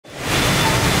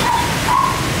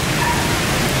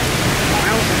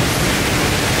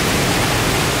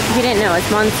didn't know,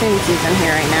 it's monsoon season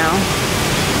here right now.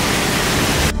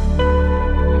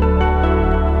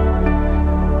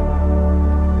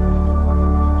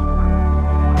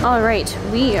 All right,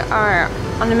 we are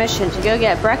on a mission to go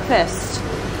get breakfast.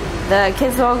 The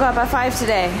kids woke up at 5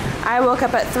 today. I woke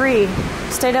up at 3,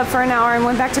 stayed up for an hour and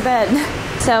went back to bed.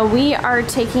 So we are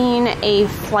taking a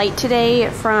flight today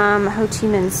from Ho Chi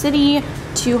Minh City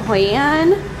to Hoi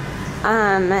An.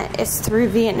 It's through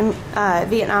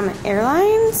Vietnam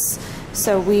Airlines.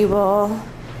 So we will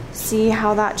see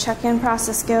how that check-in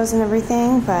process goes and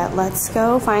everything, but let's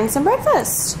go find some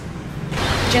breakfast.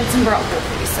 Jensen brought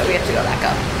coffee, so we have to go back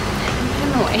up and put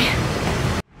him away.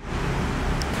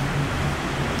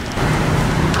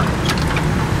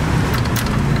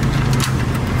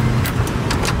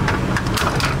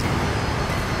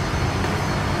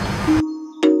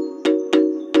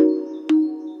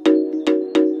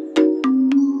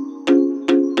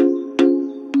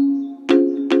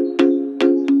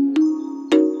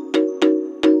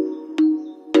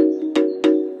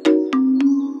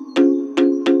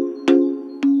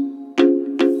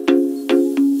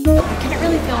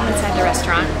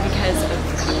 Because of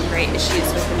copyright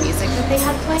issues with the music that they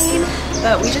had playing,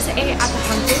 but we just ate at the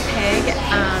Hungry Pig.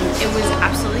 It was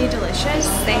absolutely delicious.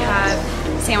 They have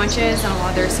sandwiches, and a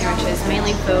lot of their sandwiches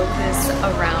mainly focus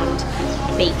around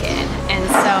bacon, and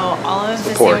so all of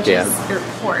the sandwiches are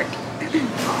pork,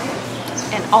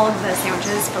 and all of the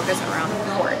sandwiches focus around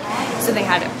pork. So they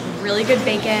had really good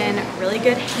bacon, really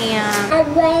good ham. It's a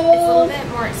little bit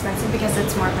more expensive because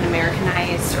it's more of an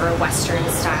Americanized or a Western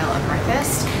style of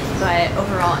breakfast, but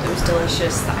overall it was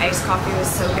delicious. The iced coffee was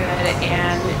so good,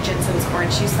 and Jensen's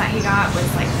orange juice that he got was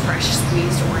like fresh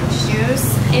squeezed orange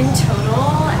juice. In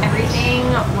total, everything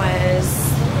was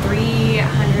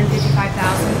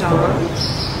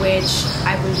 $355,000, which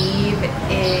I believe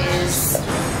is,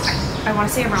 I want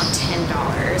to say around $10,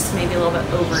 maybe a little bit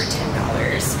over $10.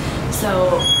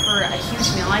 So for a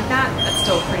huge meal like that, that's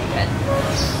still pretty good.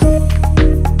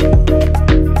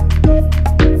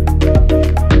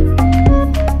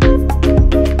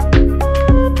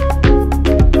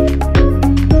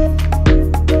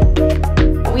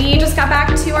 We just got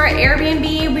back to our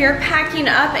Airbnb. We are packing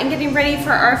up and getting ready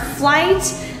for our flight.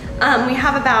 We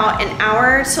have about an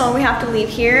hour till we have to leave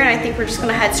here, and I think we're just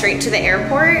gonna head straight to the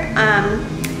airport.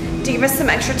 To give us some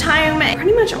extra time.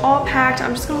 Pretty much all packed.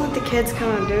 I'm just gonna let the kids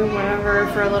kind of do whatever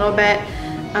for a little bit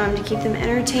to keep them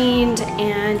entertained,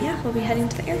 and yeah, we'll be heading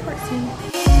to the airport soon.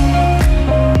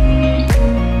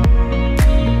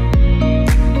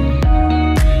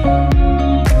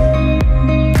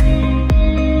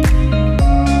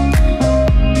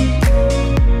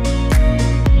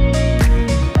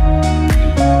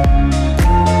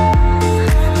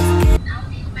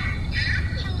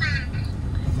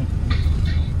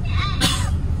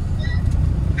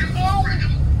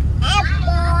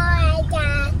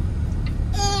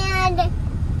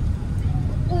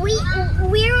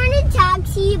 We're on a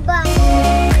taxi, but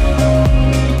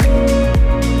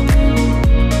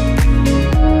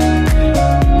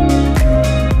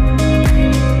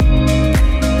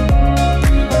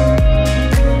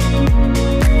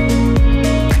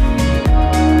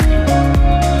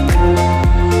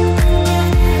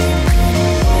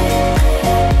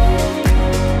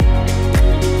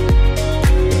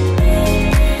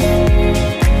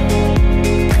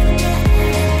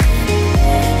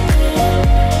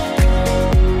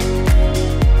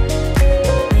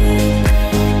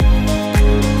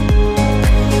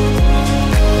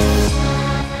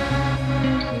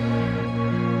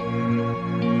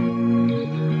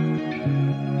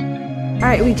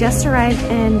Alright, we just arrived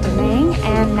in Da Nang,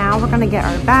 and now we're gonna get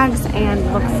our bags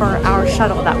and look for our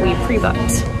shuttle that we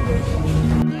pre-booked.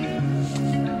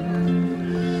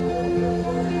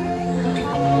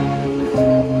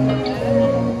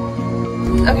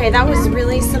 Okay, that was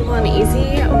really simple and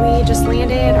easy. We just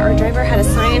landed, our driver had a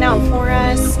sign out for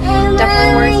us.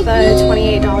 Definitely worth the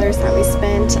 $28 that we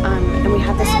spent, and we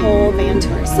had this whole van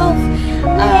to ourselves.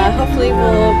 Hopefully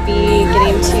we'll be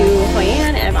getting to Hoi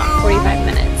An in about 45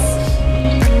 minutes.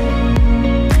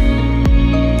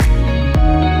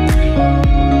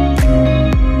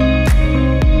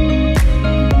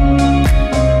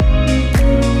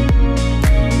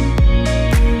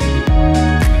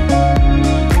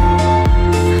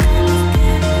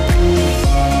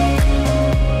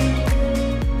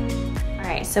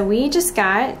 So we just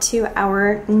got to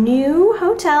our new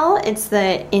hotel. It's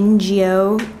the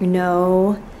NGO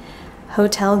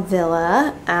Hotel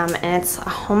Villa, and it's a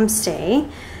homestay.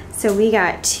 So we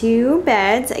got 2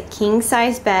 beds, a king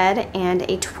size bed and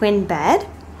a twin bed.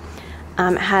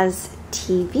 It has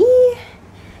TV,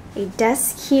 a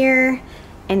desk here,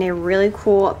 and a really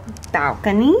cool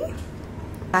balcony.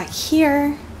 Back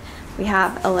here, we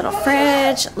have a little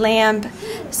fridge, lamp,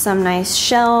 some nice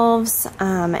shelves,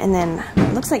 and then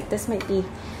it looks like this might be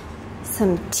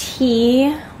some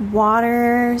tea,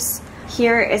 waters.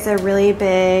 Here is a really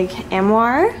big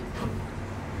armoire,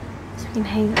 so we can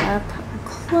hang up our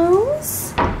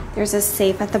clothes. There's a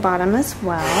safe at the bottom as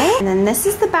well. And then this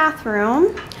is the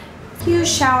bathroom. Huge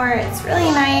shower, it's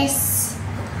really nice.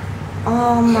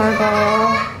 All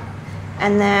marble.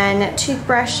 And then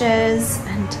toothbrushes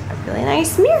and a really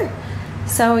nice mirror.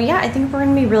 So yeah, I think we're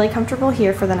gonna be really comfortable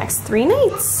here for the next 3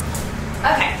 nights.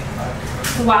 Okay,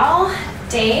 while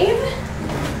Dave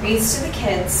reads to the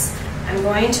kids, I'm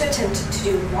going to attempt to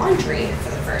do laundry for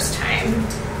the first time.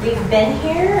 We've been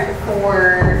here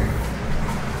for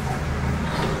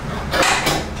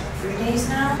 3 days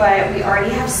now, but we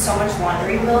already have so much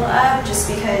laundry built up just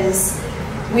because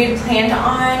we had planned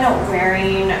on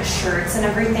wearing shirts and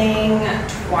everything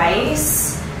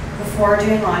twice before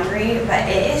doing laundry, but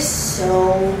it is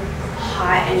so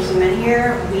hot and humid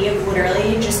here. We have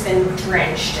literally just been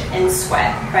drenched in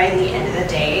sweat by the end of the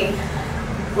day,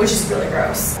 which is really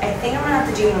gross. I think I'm gonna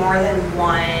have to do more than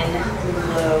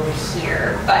one load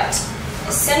here, but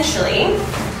essentially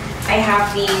I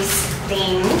have these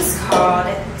things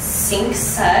called sink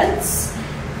suds,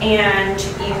 and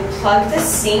you plug the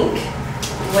sink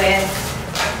with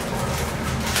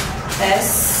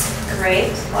this gray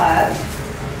plug.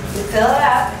 You fill it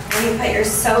up and you put your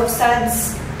soap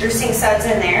suds, your sink suds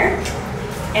in there,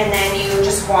 and then you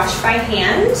just wash by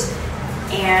hand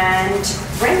and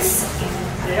rinse and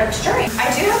put it up to dry. I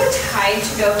do have a Tide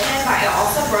to go pen, but I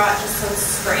also brought just some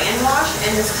spray and wash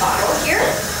in this bottle here.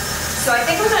 So I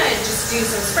think I'm gonna just do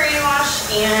some spray and wash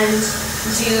and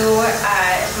do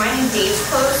mine and Dave's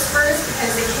clothes first,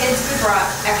 because the kids, we brought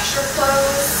extra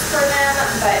clothes for them,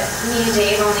 but me and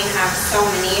Dave only have so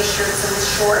many shirts and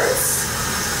shorts.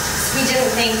 So we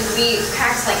didn't think, we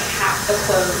packed like half the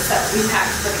clothes that we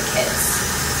packed for the kids.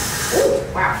 Ooh,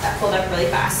 wow, that filled up really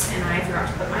fast, and I forgot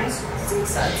to put my sink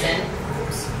suds in.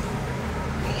 Oops.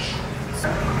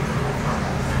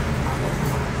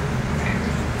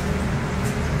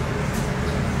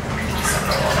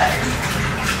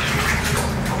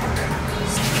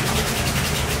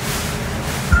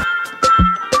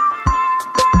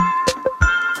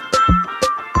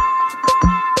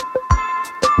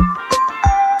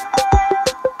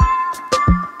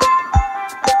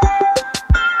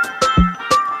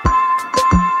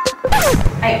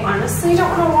 I honestly don't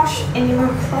want to wash any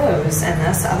more clothes in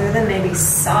this other than maybe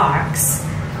socks.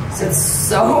 So it's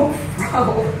so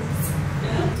gross.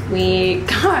 We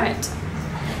got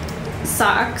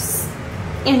socks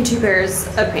and 2 pairs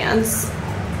of pants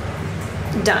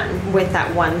done with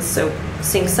that one soap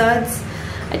sink suds.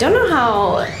 I don't know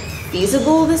how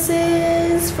feasible this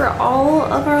is for all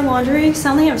of our laundry, because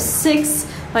I only have 6,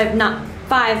 I have not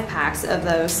 5 packs of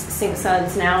those sink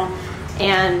suds now,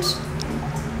 and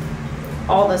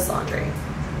all this laundry.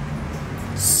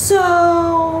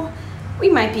 So we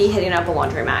might be hitting up a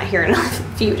laundromat here in a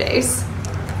few days.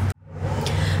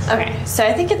 Okay, so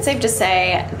I think it's safe to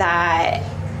say that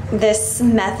this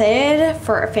method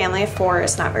for a family of 4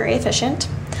 is not very efficient.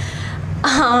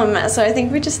 So I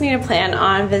think we just need to plan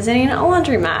on visiting a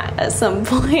laundromat at some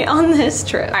point on this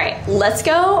trip. All right, let's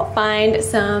go find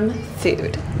some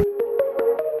food.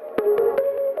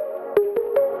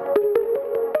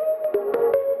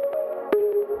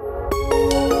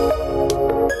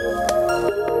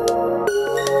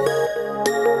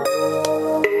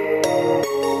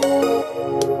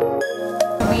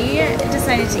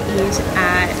 Decided to eat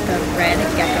at the Red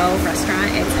Gecko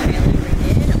restaurant. It's highly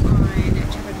rated on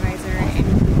TripAdvisor and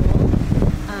Google.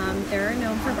 They're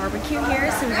known for barbecue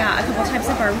here, so we got a couple types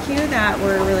of barbecue that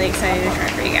we're really excited to try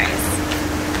for you guys.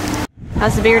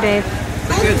 How's the beer, Dave?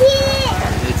 Good.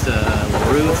 It's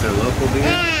LaRue, it's their local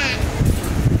beer.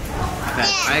 I've had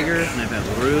Tiger and I've had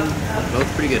LaRue. Both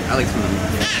pretty good. I like some of them.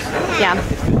 Yeah.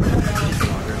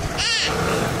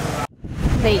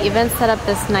 They even set up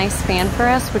this nice fan for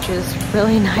us, which is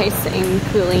really nice and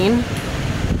cooling.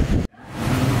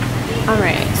 All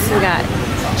right, so we got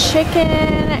chicken,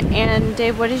 and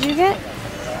Dave, what did you get?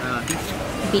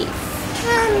 Beef.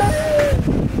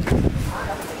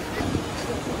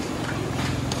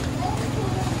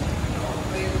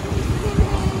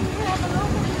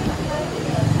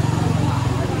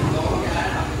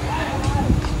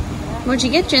 What'd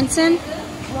you get, Jensen?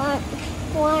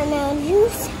 Watermelon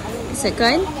juice. Is it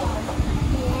good?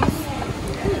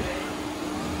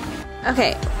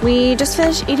 Okay, we just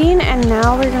finished eating and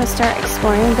now we're gonna start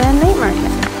exploring the night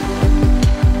market.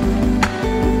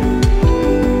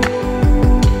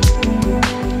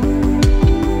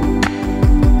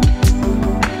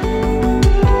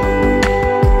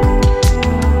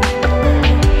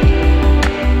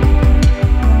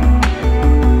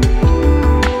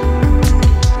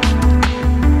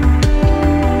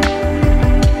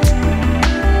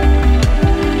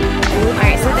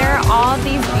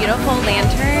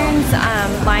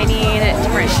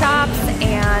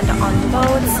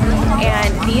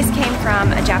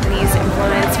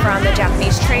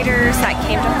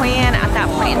 came to Hoi An at that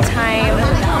point in time.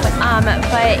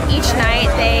 But each night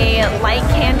they light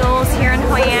candles here in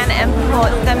Hoi An and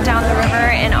put them down the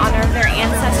river in honor of their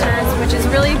ancestors, which is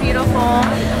really beautiful.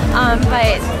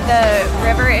 But the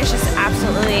river is just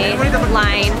absolutely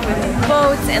lined with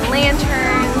boats and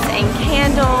lanterns and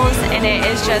candles, and it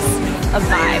is just a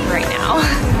vibe right now.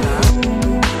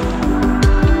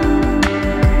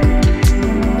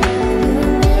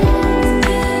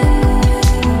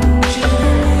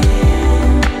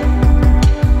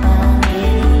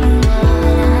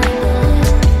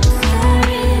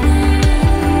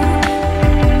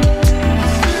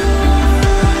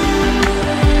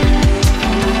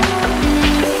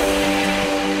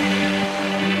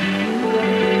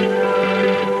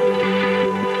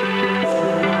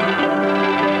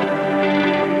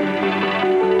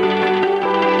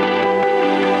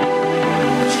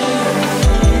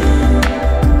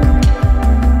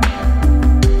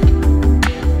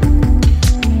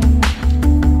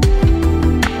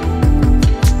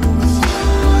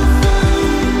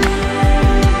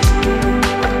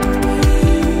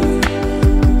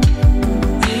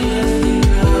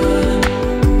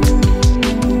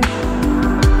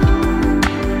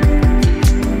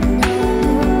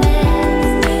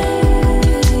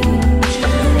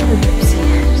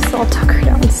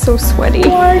 So sweaty.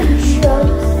 Alright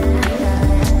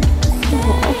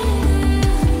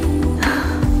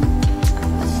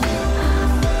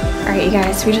you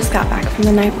guys, we just got back from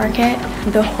the night market.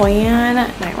 The Hoi An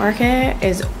night market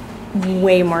is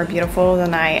way more beautiful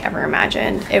than I ever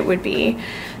imagined it would be.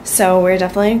 So we're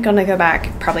definitely gonna go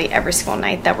back probably every single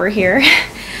night that we're here.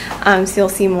 So you'll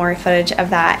see more footage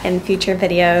of that in future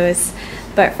videos.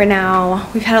 But for now,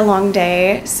 we've had a long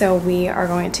day, so we are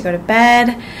going to go to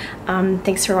bed.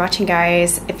 Thanks for watching,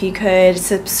 guys. If you could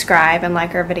subscribe and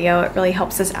like our video, it really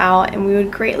helps us out and we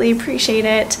would greatly appreciate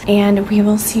it. And we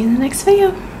will see you in the next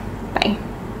video. Bye.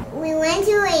 We went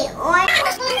to a right.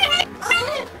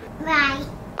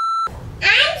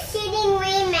 I'm sitting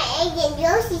weighing my egg and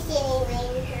Josie's sitting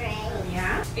weighing her egg.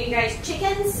 Yeah? Are you guys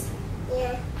chickens?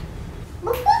 Yeah.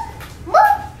 Boop, boop,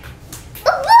 boop.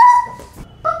 Boop, boop.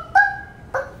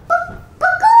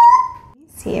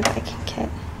 See if I can get.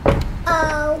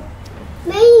 Oh,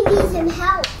 maybe need some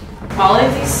help. All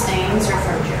of these stains are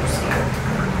from Josie.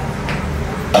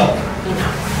 You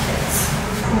know, kids.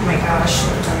 Oh my gosh, should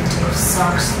have done tape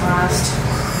socks last.